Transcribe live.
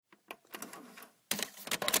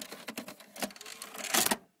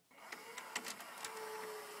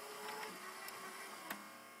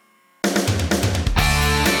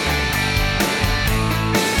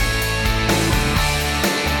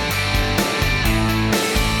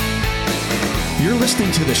You're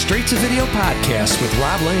listening to the Straight to Video podcast with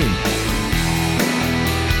Rob Lane.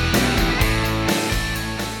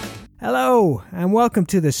 Hello, and welcome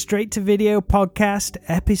to the Straight to Video podcast,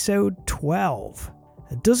 episode 12.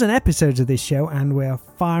 A dozen episodes of this show, and we are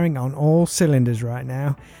firing on all cylinders right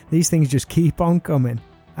now. These things just keep on coming.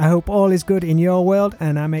 I hope all is good in your world,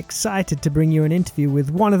 and I'm excited to bring you an interview with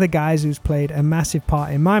one of the guys who's played a massive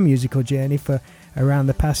part in my musical journey for around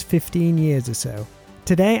the past 15 years or so.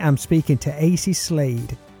 Today I'm speaking to AC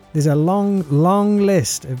Slade. There's a long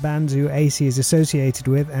list of bands who AC is associated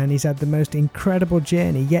with, and he's had the most incredible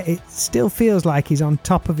journey, yet it still feels like he's on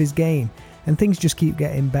top of his game, and things just keep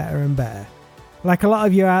getting better and better. Like a lot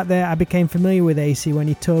of you out there, I became familiar with AC when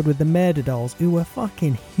he toured with the Murder Dolls, who were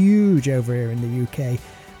fucking huge over here in the UK.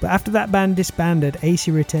 But after that band disbanded, AC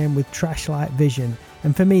returned with Trashlight Vision,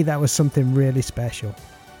 and for me that was something really special.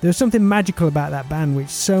 There was something magical about that band which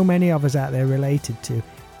so many of us out there related to.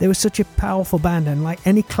 They were such a powerful band, and like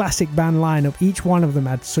any classic band lineup, each one of them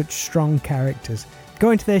had such strong characters.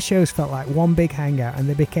 Going to their shows felt like one big hangout, and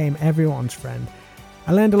they became everyone's friend.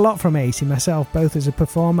 I learned a lot from AC myself, both as a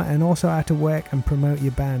performer and also how to work and promote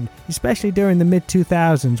your band, especially during the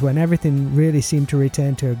mid-2000s when everything really seemed to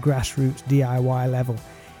return to a grassroots DIY level.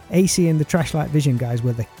 AC and the Trashlight Vision guys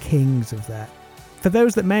were the kings of that. For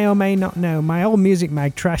those that may or may not know, my old music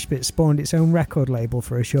mag Trashbit spawned its own record label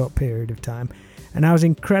for a short period of time, and I was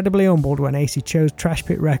incredibly humbled when AC chose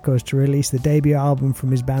Trashpit Records to release the debut album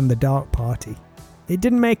from his band The Dark Party. It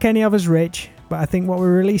didn't make any of us rich, but I think what we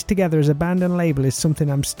released together as a band and label is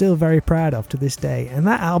something I'm still very proud of to this day, and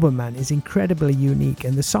that album, man, is incredibly unique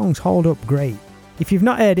and the songs hold up great. If you've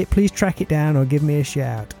not heard it, please track it down or give me a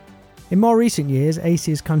shout. In more recent years,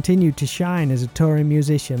 AC has continued to shine as a touring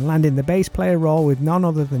musician, landing the bass player role with none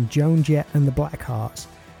other than Joan Jett and the Blackhearts.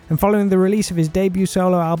 And following the release of his debut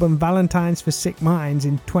solo album Valentines for Sick Minds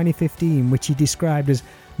in 2015, which he described as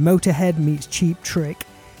Motorhead meets Cheap Trick,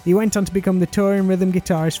 he went on to become the touring rhythm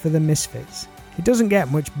guitarist for the Misfits. It doesn't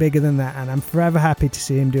get much bigger than that, and I'm forever happy to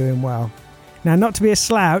see him doing well. Now, not to be a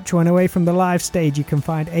slouch, when away from the live stage you can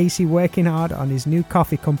find AC working hard on his new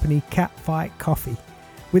coffee company, Catfight Coffee.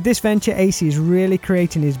 With this venture, AC is really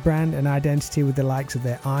creating his brand and identity with the likes of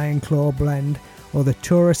their Iron Claw blend or the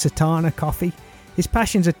Tura Satana coffee. His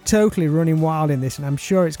passions are totally running wild in this, and I'm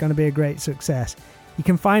sure it's going to be a great success. You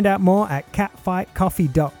can find out more at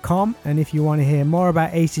catfightcoffee.com, and if you want to hear more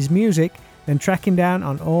about AC's music, then track him down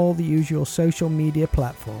on all the usual social media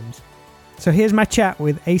platforms. So here's my chat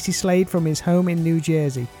with AC Slade from his home in New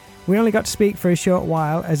Jersey. We only got to speak for a short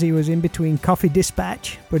while as he was in between coffee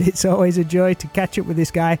dispatch, but it's always a joy to catch up with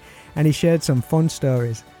this guy, and he shared some fun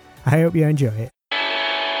stories. I hope you enjoy it.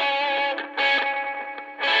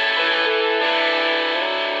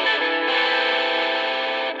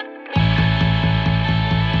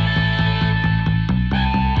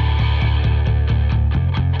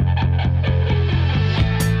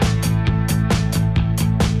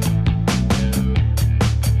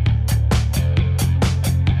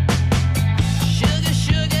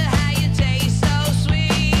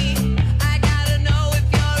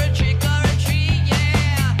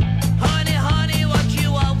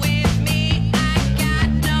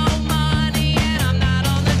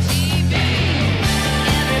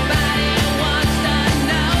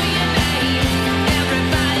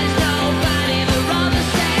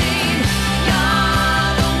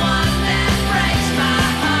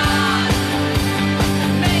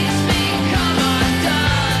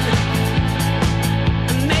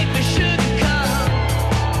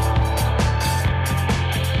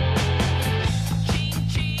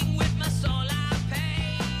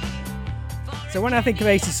 When I think of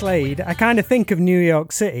AC Slade, I kind of think of New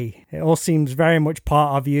York City. It all seems very much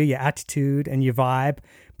part of you, your attitude and your vibe.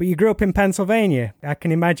 But you grew up in Pennsylvania. I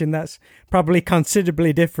can imagine that's probably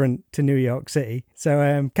considerably different to New York City.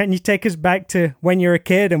 So can you take us back to when you were a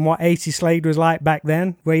kid and what AC Slade was like back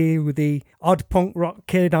then? Were you the odd punk rock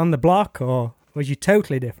kid on the block, or was you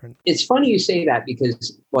totally different? It's funny you say that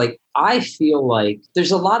because, I feel like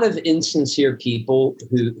there's a lot of insincere people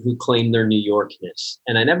who claim their New Yorkness,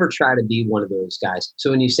 and I never try to be one of those guys. So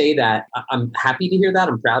when you say that, I'm happy to hear that.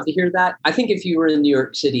 I'm proud to hear that. I think if you were in New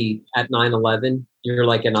York City at 9/11, you're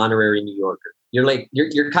like an honorary New Yorker.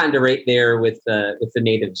 You're kind of right there with the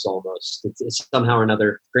natives almost. It's somehow or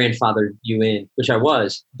another grandfathered you in, which I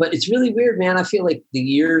was. But it's really weird, man. I feel like the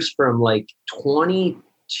years from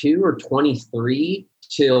 22 or 23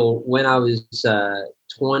 till when I was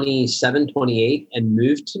 27, 28 and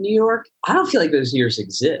moved to New York, I don't feel like those years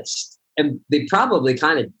exist. And they probably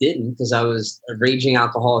kind of didn't because I was a raging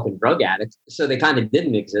alcoholic and drug addict. So they kind of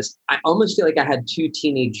didn't exist. I almost feel like I had 2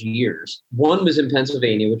 teenage years. One was in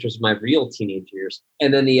Pennsylvania, which was my real teenage years.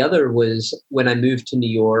 And then the other was when I moved to New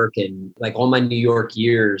York, and like all my New York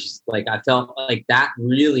years, like I felt like that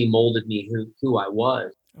really molded me who I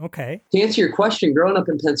was. Okay. To answer your question, growing up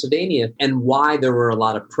in Pennsylvania and why there were a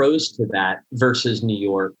lot of pros to that versus New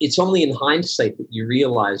York, it's only in hindsight that you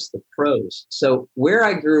realize the pros. So where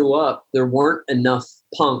I grew up, there weren't enough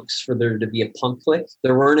punks for there to be a punk clique.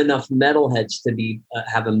 There weren't enough metalheads to be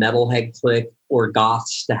have a metalhead clique or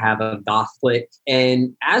goths to have a goth clique.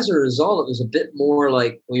 And as a result, it was a bit more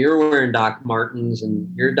like, well, you're wearing Doc Martens and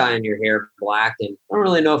you're dyeing your hair black. And I don't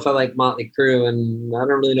really know if I like Motley Crue. And I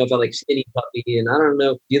don't really know if I like Skinny Puppy. And I don't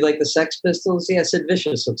know, do you like the Sex Pistols? Yeah, Sid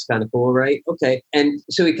Vicious looks kind of cool, right? Okay. And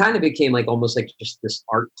so we kind of became like almost like just this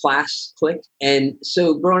art class clique. And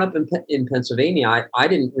so growing up in Pennsylvania, I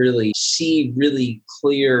didn't really see really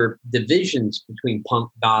clear divisions between punk,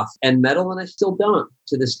 goth, and metal. And I still don't.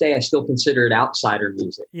 To this day, I still consider it outsider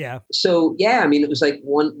music. Yeah. So yeah, I mean, it was like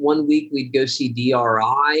one week we'd go see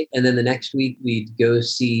DRI, and then the next week we'd go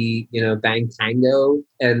see, Bang Tango,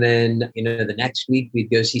 and then, the next week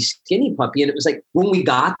we'd go see Skinny Puppy. And it was like when we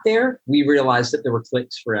got there, we realized that there were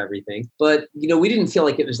cliques for everything. But we didn't feel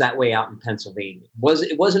like it was that way out in Pennsylvania.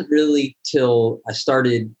 It wasn't really till I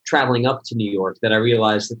started traveling up to New York that I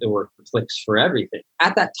realized that there were cliques for everything.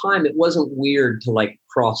 At that time, it wasn't weird to like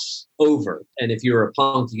cross over. And if you were a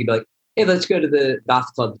punk, you could be like, hey, let's go to the goth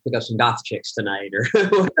club to pick up some goth chicks tonight or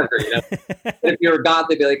whatever, And if you're a goth,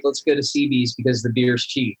 they'd be like, let's go to CB's because the beer's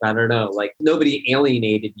cheap. I don't know. Like nobody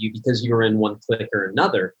alienated you because you were in one clique or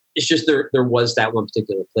another. It's just there was that one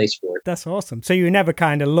particular place for it. That's awesome. So you were never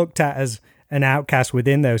kind of looked at as an outcast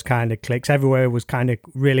within those kind of cliques. Everywhere was kind of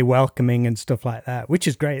really welcoming and stuff like that, which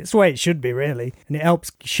is great. It's the way it should be, really. And it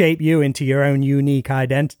helps shape you into your own unique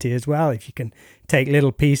identity as well, if you can take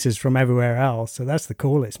little pieces from everywhere else. So that's the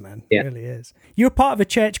coolest, man. Yeah. It really is. You were part of a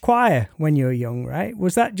church choir when you were young, right?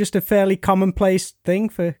 Was that just a fairly commonplace thing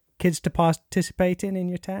for kids to participate in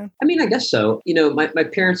your town? I mean, I guess so. My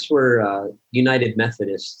parents were United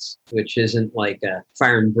Methodists, which isn't like a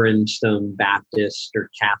fire and brimstone Baptist or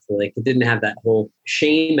Catholic. It didn't have that whole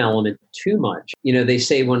shame element too much. They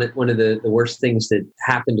say one of the worst things that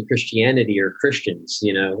happened to Christianity or Christians,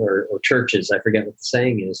 or churches, I forget what the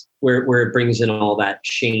saying is, where it brings in all that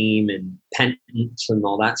shame and penance and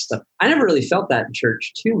all that stuff. I never really felt that in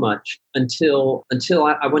church too much until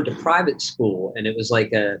I went to private school, and it was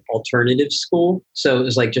like a alternative school. So it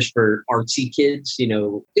was like just for artsy kids,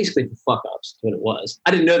 basically for fuck ups, is what it was.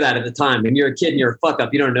 I didn't know that at the time. When you're a kid and you're a fuck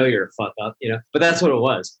up, you don't know you're a fuck up, but that's what it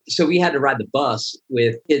was. So we had to ride the bus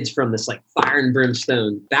with kids from this like fire and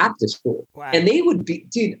brimstone Baptist school. Wow. And they would be,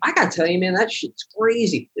 dude, I gotta tell you, man, that shit's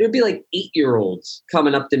crazy. There would be like 8-year-olds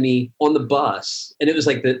coming up to me on the bus, and it was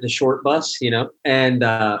like the short bus, and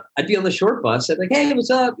I'd be on the short bus. I'd be like, hey, what's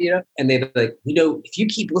up? And they'd be like, if you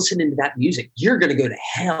keep listening to that music, you're going to go to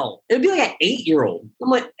hell. It'd be like an 8-year-old. I'm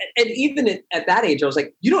like, and even at that age, I was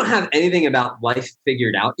like, you don't have anything about life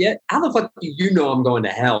figured out yet. How the fuck do you know I'm going to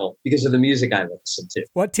hell because of the music I listen to?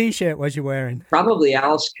 What t-shirt was you wearing? Probably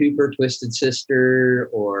Alice Cooper, Twisted Sister,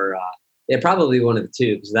 or probably one of the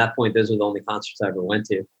two, because at that point, those were the only concerts I ever went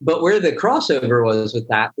to. But where the crossover was with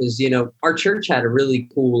that was, our church had a really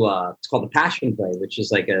cool, it's called the Passion Play, which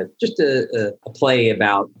is like a play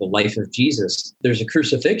about the life of Jesus. There's a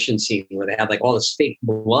crucifixion scene where they had like all this fake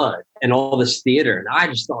blood and all this theater. And I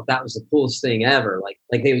just thought that was the coolest thing ever.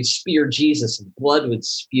 Like they would spear Jesus and blood would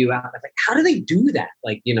spew out. I was like, how do they do that?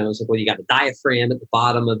 Like, it's like, well, you got a diaphragm at the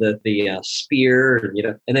bottom of the spear,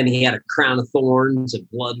 and then he had a crown of thorns and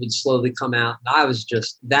blood would slowly come out. And I was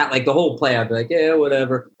just that, like the whole play, I'd be like, yeah,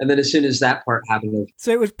 whatever. And then as soon as that part happened.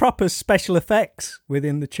 So it was proper special effects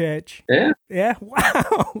within the church. Yeah. Yeah.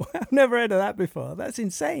 Wow. I've never heard of that before. That's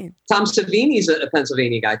insane. Tom Savini's a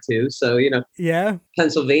Pennsylvania guy too. So, yeah,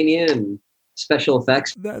 Pennsylvania and special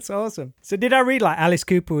effects. That's awesome. So did I read like Alice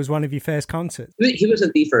Cooper was one of your first concerts? He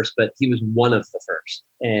wasn't the first, but he was one of the first.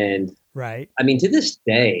 And right. I mean, to this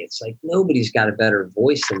day, it's like nobody's got a better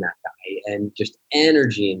voice than that guy, and just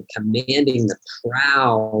energy and commanding the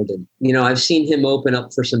crowd. And, I've seen him open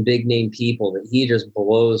up for some big name people that he just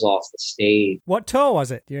blows off the stage. What tour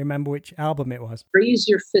was it? Do you remember which album it was? Raise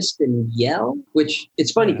Your Fist and Yell, which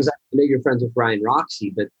it's funny because I know you're friends with Brian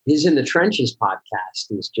Roxy, but his In the Trenches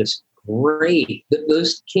podcast is just great.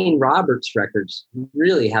 Those Kane Roberts records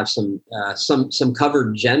really have some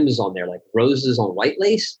covered gems on there, like Roses on White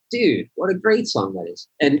Lace. Dude, what a great song that is.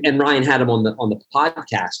 And Ryan had him on the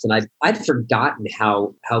podcast, and I'd forgotten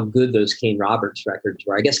how good those Kane Roberts records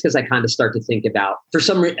were. I guess because I kind of start to think about, for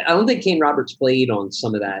some reason, I don't think Kane Roberts played on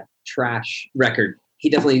some of that Trash record. He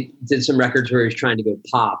definitely did some records where he was trying to go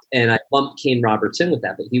pop, and I lumped Kane Roberts in with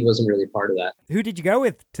that, but he wasn't really part of that. Who did you go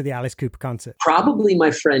with to the Alice Cooper concert? Probably my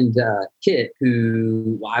friend Kit,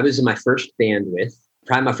 who I was in my first band with.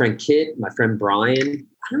 Probably my friend Kit, my friend Brian.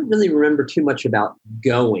 I don't really remember too much about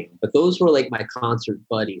going, but those were like my concert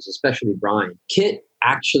buddies, especially Brian. Kit,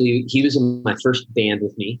 actually, he was in my first band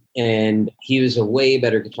with me, and he was a way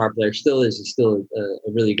better guitar player. Still is. He's still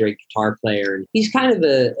a really great guitar player. And he's kind of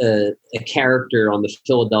a character on the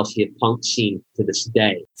Philadelphia punk scene to this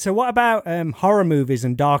day. So what about horror movies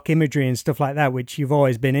and dark imagery and stuff like that, which you've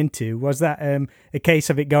always been into? Was that a case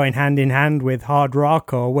of it going hand in hand with hard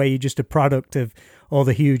rock, or were you just a product of all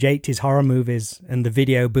the huge 80s horror movies and the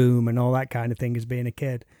video boom and all that kind of thing as being a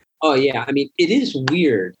kid? Oh, yeah. I mean, it is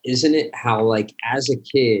weird, isn't it? How, like, as a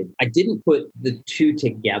kid, I didn't put the two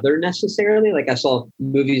together necessarily. Like, I saw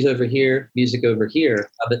movies over here, music over here,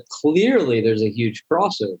 but clearly there's a huge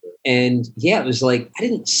crossover. And yeah, it was like, I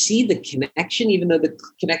didn't see the connection, even though the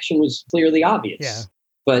connection was clearly obvious. Yeah.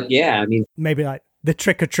 But yeah, I mean, maybe like the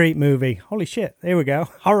Trick or Treat movie. Holy shit. There we go.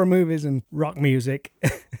 Horror movies and rock music.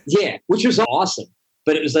 Yeah, which was awesome.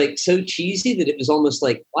 But it was like so cheesy that it was almost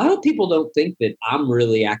like, well, I hope people don't think that I'm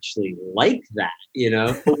really actually like that, you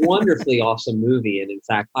know? A wonderfully awesome movie. And in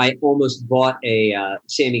fact, I almost bought a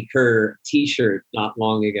Sammy Kerr t-shirt not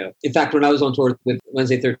long ago. In fact, when I was on tour with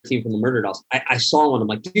Wednesday 13 from the Murder Dolls, I saw one. I'm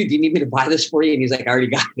like, dude, do you need me to buy this for you? And he's like, I already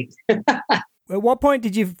got it. At what point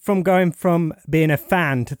did you, from going from being a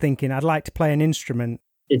fan to thinking, I'd like to play an instrument?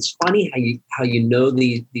 It's funny how you know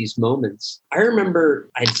these moments. I remember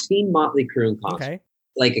I'd seen Motley Crue in concert. Okay.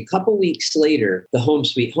 Like a couple weeks later, the Home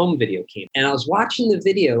Sweet Home video came. And I was watching the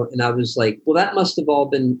video and I was like, well, that must have all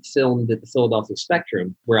been filmed at the Philadelphia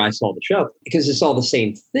Spectrum where I saw the show, because it's all the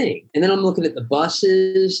same thing. And then I'm looking at the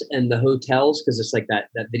buses and the hotels, because it's like that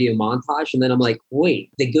video montage. And then I'm like,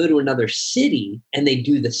 wait, they go to another city and they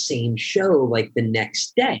do the same show like the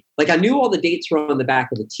next day. Like I knew all the dates were on the back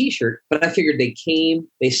of the t-shirt, but I figured they came,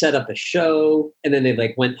 they set up a show, and then they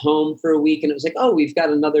like went home for a week. And it was like, oh, we've got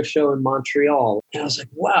another show in Montreal. And I was like,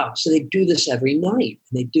 wow. So they do this every night,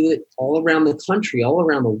 and they do it all around the country, all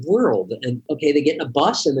around the world. And okay, they get in a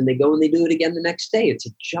bus and then they go and they do it again the next day. It's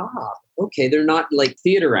a job. Okay, they're not like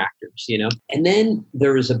theater actors, you know? And then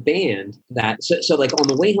there was a band that, so like on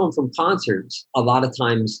the way home from concerts, a lot of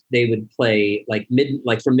times they would play like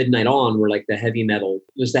from midnight on, where like the heavy metal,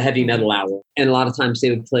 it was the heavy metal hour. And a lot of times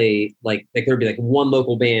they would play like there would be like one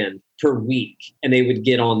local band per week, and they would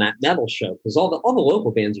get on that metal show, because all the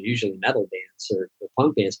local bands are usually metal bands or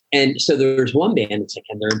punk bands. And so there's one band, it's like,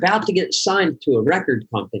 and they're about to get signed to a record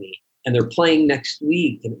company, and they're playing next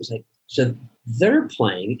week. And it was like, so they're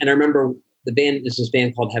playing. And I remember the band is this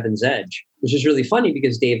band called Heaven's Edge, which is really funny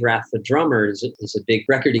because Dave Rath, the drummer, is a big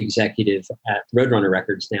record executive at Roadrunner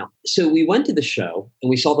Records now. So we went to the show and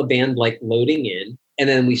we saw the band like loading in, and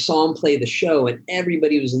then we saw them play the show, and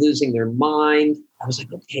everybody was losing their mind. I was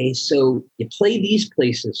like, okay, so you play these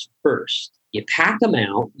places first. You pack them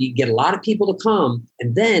out, you get a lot of people to come,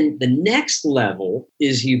 and then the next level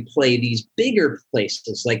is you play these bigger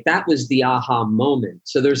places. Like that was the aha moment.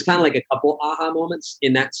 So there's kind of like a couple aha moments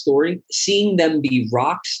in that story. Seeing them be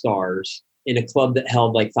rock stars in a club that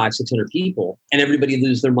held like 500-600 people, and everybody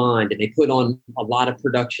lose their mind, and they put on a lot of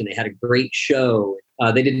production. They had a great show.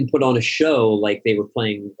 They didn't put on a show like they were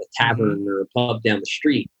playing a tavern or a pub down the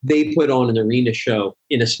street. They put on an arena show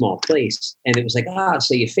in a small place. And it was like,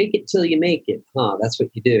 so you fake it till you make it. That's what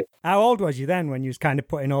you do. How old was you then when you was kind of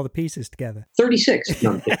putting all the pieces together? 36.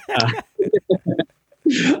 No,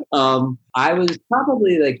 I was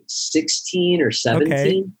probably like 16 or 17.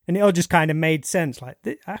 Okay. And it all just kind of made sense. Like,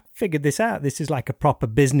 I figured this out. This is like a proper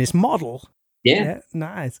business model. Yeah.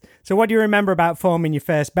 Nice. So what do you remember about forming your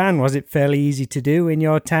first band? Was it fairly easy to do in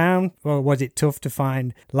your town, or was it tough to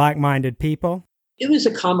find like-minded people? It was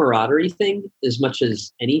a camaraderie thing as much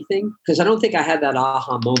as anything, because I don't think I had that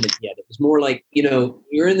aha moment yet. It was more like,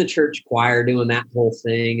 you're in the church choir doing that whole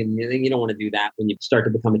thing, and you don't want to do that when you start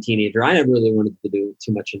to become a teenager. I never really wanted to do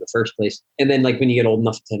too much in the first place. And then like when you get old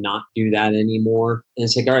enough to not do that anymore, and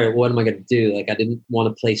it's like, all right, what am I going to do? Like I didn't want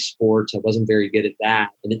to play sports. I wasn't very good at that.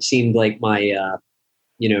 And it seemed like my,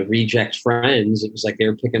 reject friends, it was like they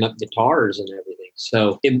were picking up guitars and everything.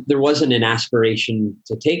 So there wasn't an aspiration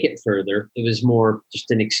to take it further. It was more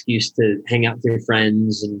just an excuse to hang out with your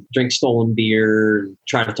friends and drink stolen beer and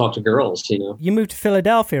try to talk to girls, you know. You moved to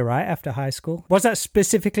Philadelphia, right, after high school? Was that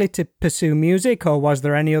specifically to pursue music, or was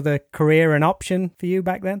there any other career and option for you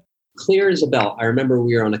back then? Clear as a bell. I remember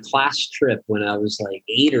we were on a class trip when I was like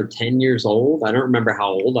 8 or 10 years old. I don't remember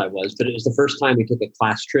how old I was, but it was the first time we took a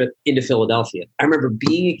class trip into Philadelphia. I remember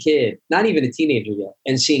being a kid, not even a teenager yet,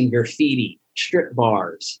 and seeing graffiti, strip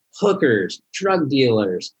bars, hookers, drug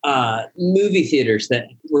dealers, movie theaters that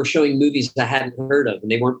were showing movies I hadn't heard of, and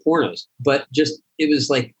they weren't pornos. But just, it was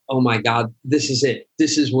like, oh my God, this is it.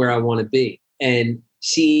 This is where I want to be. And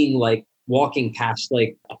seeing like walking past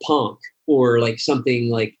like a Punk or like something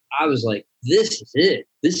like, I was like, this is it.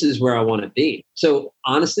 This is where I want to be. So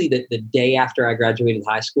honestly, the day after I graduated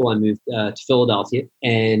high school, I moved to Philadelphia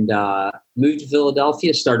and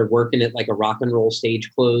started working at like a rock and roll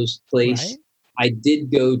stage clothes place. Right. I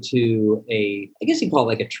did go to I guess you call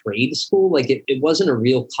it like a trade school. Like it wasn't a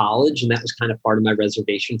real college. And that was kind of part of my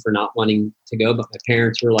reservation for not wanting to go. But my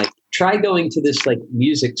parents were like, try going to this like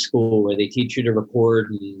music school where they teach you to record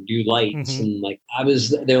and do lights. Mm-hmm. And like,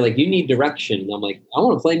 they're like, you need direction. And I'm like, I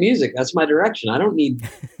want to play music. That's my direction. I don't need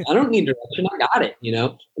direction. I got it. You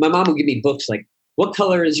know, my mom would give me books like, what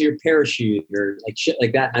color is your parachute or like shit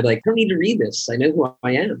like that. And I'd like, I don't need to read this. I know who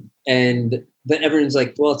I am. But everyone's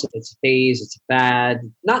like, well, it's a phase, it's a fad.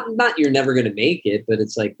 Not you're never going to make it, but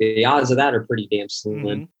it's like the odds of that are pretty damn slim.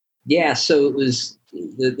 Mm-hmm. Yeah. So it was,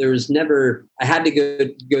 there was never, I had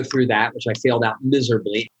to go through that, which I failed out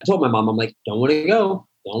miserably. I told my mom, I'm like, don't want to go.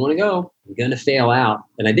 I'm going to fail out.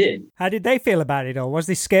 And I did. How did they feel about it all? Was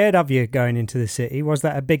they scared of you going into the city? Was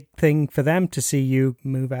that a big thing for them to see you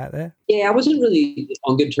move out there? Yeah, I wasn't really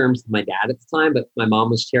on good terms with my dad at the time, but my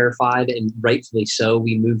mom was terrified, and rightfully so.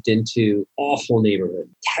 We moved into awful neighborhood,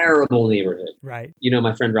 terrible neighborhood. Right. You know,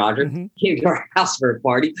 my friend Roger came to our house for a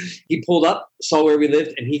party. He pulled up, saw where we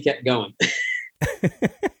lived, and he kept going.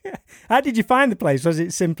 How did you find the place? Was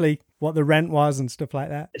it simply what the rent was and stuff like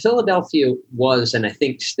that? Philadelphia was, and I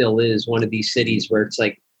think still is, one of these cities where it's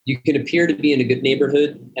like you can appear to be in a good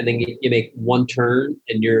neighborhood and then you make one turn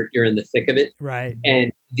and you're in the thick of it. Right.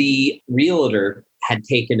 And the realtor had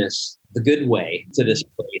taken us the good way to this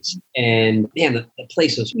place. And man, the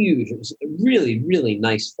place was huge. It was a really, really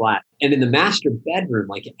nice flat. And in the master bedroom,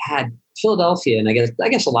 like it had Philadelphia, and I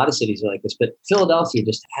guess a lot of cities are like this, but Philadelphia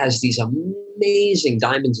just has these amazing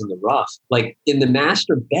diamonds in the rough. Like in the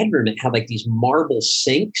master bedroom, it had like these marble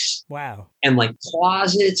sinks. Wow. And like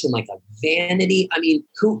closets and like a vanity. I mean,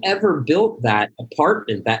 whoever built that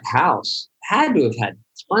apartment, that house, had to have had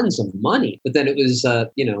tons of money. But then it was,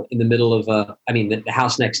 in the middle of, the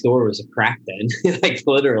house next door was a crack den. Like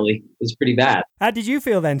literally, it was pretty bad. How did you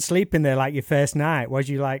feel then sleeping there, like your first night? Was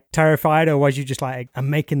you like terrified, or was you just like, I'm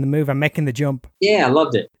making the move, I'm making the jump? Yeah, I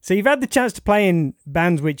loved it. So you've had the chance to play in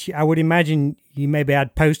bands which I would imagine you maybe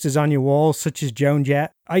had posters on your walls, such as Joan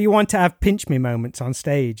Jett. Are you one to have pinch me moments on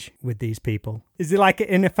stage with these people? Is it like an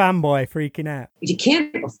inner fanboy freaking out? You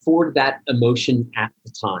can't afford that emotion at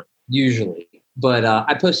the time, usually. But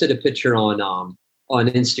I posted a picture on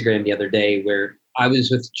Instagram the other day where I was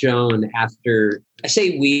with Joan after, I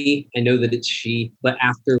say we, I know that it's she, but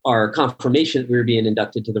after our confirmation that we were being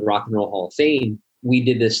inducted to the Rock and Roll Hall of Fame, we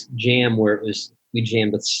did this jam where we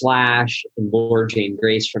jammed with Slash and Laura Jane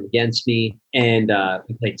Grace from Against Me. And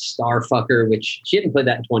we played Starfucker, which she hadn't played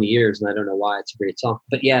that in 20 years. And I don't know why. It's a great song.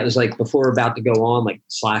 But yeah, it was like before we're about to go on, like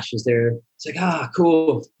Slash is there. It's like,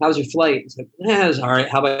 cool. How was your flight? It's like, it was all right.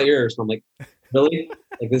 How about yours? And I'm like, really?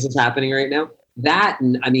 Like this is happening right now? That,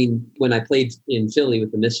 and I mean, when I played in Philly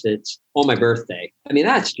with the Misfits on my birthday, I mean,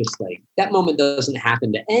 that's just like, that moment doesn't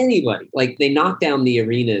happen to anybody. Like they knocked down the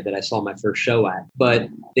arena that I saw my first show at, but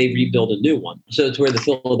they rebuilt a new one. So it's where the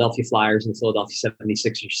Philadelphia Flyers and the Philadelphia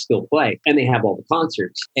 76ers still play, and they have all the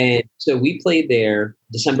concerts. And so we played there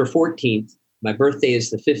December 14th. My birthday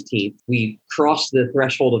is the 15th. We crossed the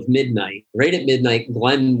threshold of midnight. Right at midnight,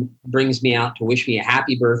 Glenn brings me out to wish me a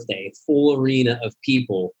happy birthday, full arena of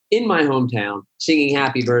people in my hometown singing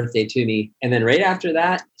happy birthday to me. And then right after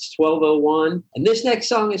that, it's 12:01. And this next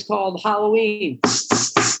song is called Halloween.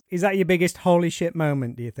 Is that your biggest holy shit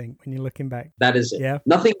moment, do you think, when you're looking back? That is it. Yeah.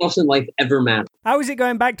 Nothing else in life ever mattered. How is it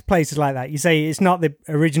going back to places like that? You say it's not the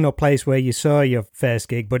original place where you saw your first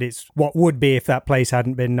gig, but it's what would be if that place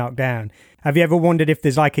hadn't been knocked down. Have you ever wondered if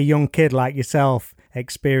there's like a young kid like yourself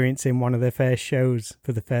experiencing one of their first shows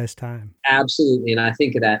for the first time? Absolutely. And I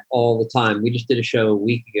think of that all the time. We just did a show a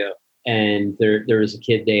week ago and there was a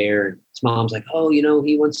kid there, and his mom's like, oh,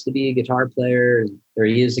 he wants to be a guitar player, or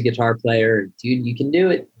he is a guitar player. And, dude, you can do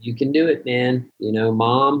it, man.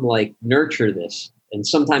 Mom, like, nurture this. And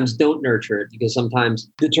sometimes don't nurture it, because sometimes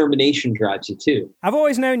determination drives you too. I've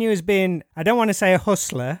always known you as being, I don't want to say a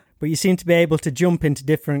hustler, but you seem to be able to jump into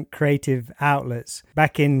different creative outlets.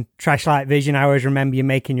 Back in Trash Light Vision, I always remember you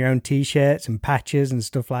making your own T-shirts and patches and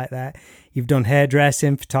stuff like that. You've done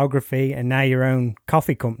hairdressing, photography, and now your own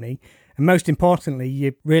coffee company. And most importantly,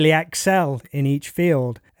 you really excel in each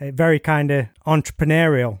field. Very kind of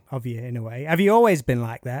entrepreneurial of you in a way. Have you always been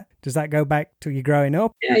like that? Does that go back to you growing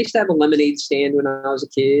up? Yeah, I used to have a lemonade stand when I was a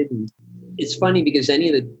kid. And it's funny because any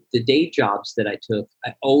of the day jobs that I took,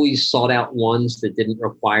 I always sought out ones that didn't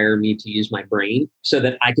require me to use my brain, so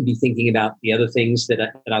that I could be thinking about the other things that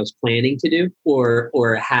I was planning to do,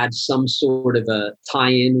 or had some sort of a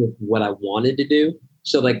tie-in with what I wanted to do.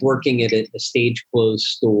 So like working at a stage clothes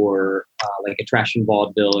store, like a Trash and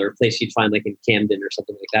Vaudeville, or a place you'd find like in Camden or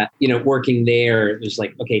something like that, working there, it was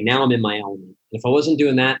like, okay, now I'm in my element. And if I wasn't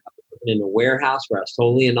doing that, I was working in a warehouse where I was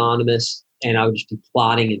totally anonymous, and I would just be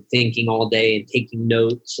plotting and thinking all day and taking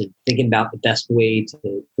notes and thinking about the best way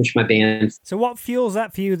to push my band. So what fuels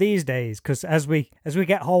that for you these days? Because as we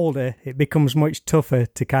get older, it becomes much tougher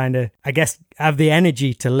to kind of, I guess, have the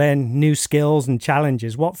energy to learn new skills and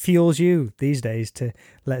challenges. What fuels you these days to,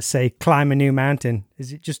 let's say, climb a new mountain?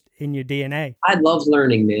 Is it just in your DNA? I love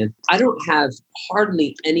learning, man. I don't have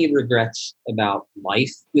hardly any regrets about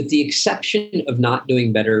life, with the exception of not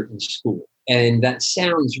doing better in school. And that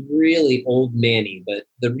sounds really old manny, but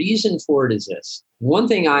the reason for it is this. One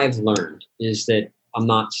thing I've learned is that I'm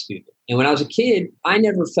not stupid. And when I was a kid, I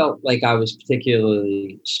never felt like I was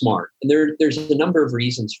particularly smart. And there's a number of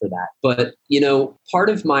reasons for that. But, part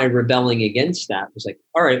of my rebelling against that was like,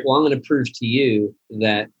 all right, well, I'm going to prove to you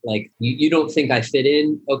that, like, you don't think I fit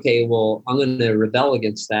in. Okay, well, I'm going to rebel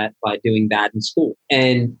against that by doing bad in school.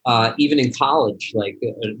 And even in college, like,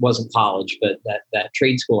 it wasn't college, but that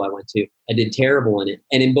trade school I went to, I did terrible in it.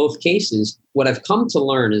 And in both cases, what I've come to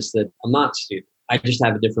learn is that I'm not stupid. I just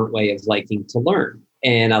have a different way of liking to learn.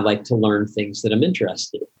 And I like to learn things that I'm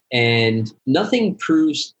interested in. And nothing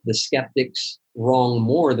proves the skeptics wrong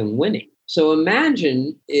more than winning. So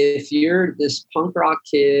imagine if you're this punk rock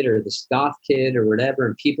kid or this goth kid or whatever,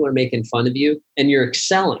 and people are making fun of you and you're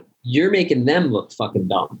excelling. You're making them look fucking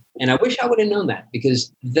dumb. And I wish I would have known that,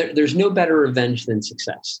 because there's no better revenge than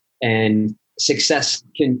success. And success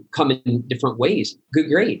can come in different ways. Good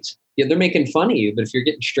grades. Yeah, they're making fun of you, but if you're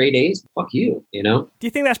getting straight A's, fuck you, Do you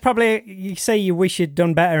think that's probably, you say you wish you'd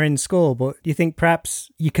done better in school, but do you think perhaps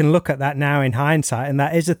you can look at that now in hindsight, and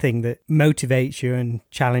that is a thing that motivates you and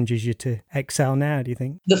challenges you to excel now, do you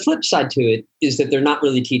think? The flip side to it is that they're not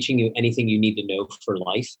really teaching you anything you need to know for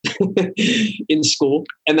life in school,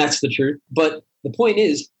 and that's the truth. But the point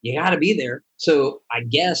is, you got to be there. So I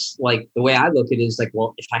guess, like, the way I look at it is like,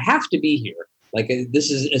 well, if I have to be here, like, this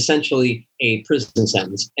is essentially a prison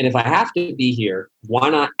sentence. And if I have to be here, why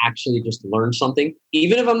not actually just learn something?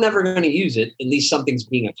 Even if I'm never going to use it, at least something's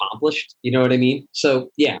being accomplished. You know what I mean? So,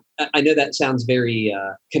 yeah, I know that sounds very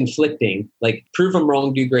conflicting. Like, prove them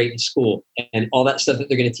wrong, do great in school. And all that stuff that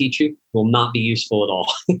they're going to teach you will not be useful at all.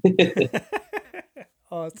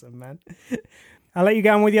 Awesome, man. I'll let you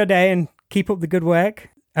go on with your day and keep up the good work.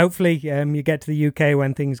 Hopefully you get to the UK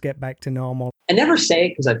when things get back to normal. I never say it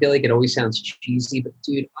because I feel like it always sounds cheesy, but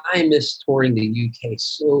dude, I miss touring the UK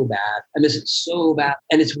so bad. I miss it so bad.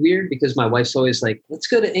 And it's weird because my wife's always like, let's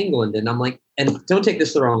go to England. And I'm like, and don't take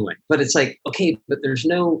this the wrong way, but it's like, okay, but there's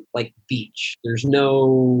no like beach. There's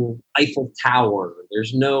no Eiffel Tower.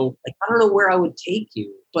 There's no, like, I don't know where I would take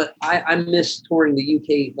you. But I miss touring the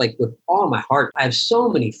UK, like, with all my heart. I have so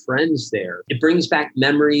many friends there. It brings back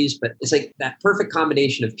memories, but it's like that perfect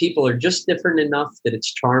combination of people are just different enough that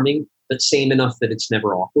it's charming, but same enough that it's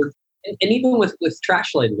never awkward. And even with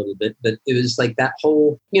Trashlight a little bit, but it was like that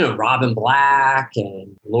whole, Robin Black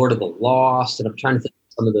and Lord of the Lost. And I'm trying to think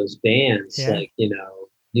of some of those bands, like,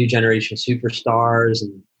 New Generation Superstars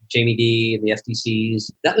and Jamie D and the FTCs.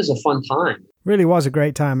 That was a fun time. Really was a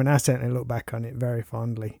great time, and I certainly look back on it very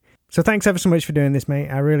fondly. So thanks ever so much for doing this, mate.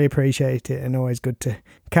 I really appreciate it, and always good to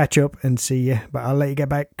catch up and see you. But I'll let you get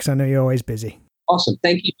back because I know you're always busy. Awesome.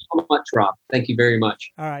 Thank you so much, Rob. Thank you very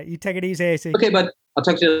much. All right. You take it easy, AC. Okay, bud. I'll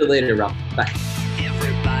talk to you later, Rob. Bye.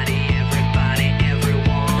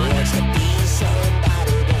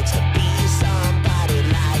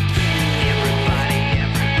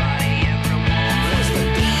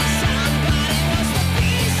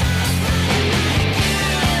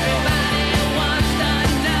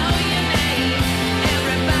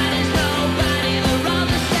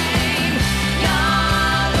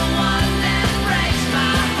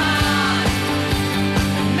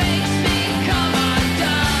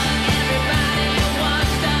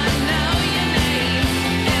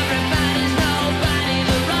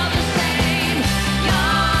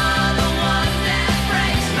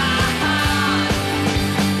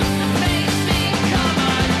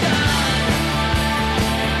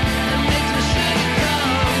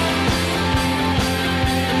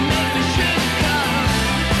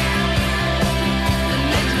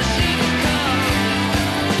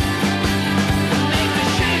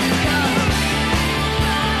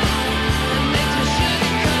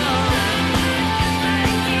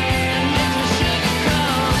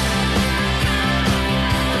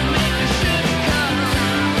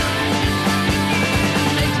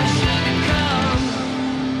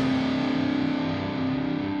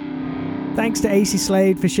 Thanks to AC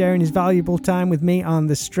Slade for sharing his valuable time with me on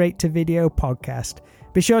the Straight to Video podcast.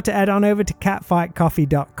 Be sure to head on over to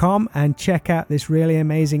catfightcoffee.com and check out this really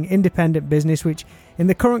amazing independent business, which in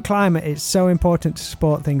the current climate, it's so important to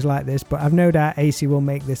support things like this, but I've no doubt AC will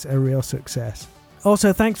make this a real success.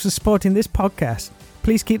 Also, thanks for supporting this podcast.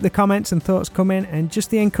 Please keep the comments and thoughts coming, and just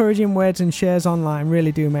the encouraging words and shares online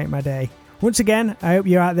really do make my day. Once again, I hope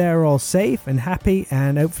you're out there all safe and happy,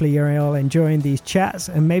 and hopefully you're all enjoying these chats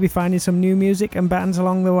and maybe finding some new music and bands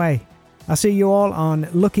along the way. I'll see you all on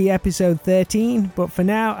lucky episode 13, but for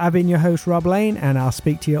now, I've been your host Rob Lane, and I'll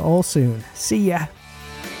speak to you all soon. See ya!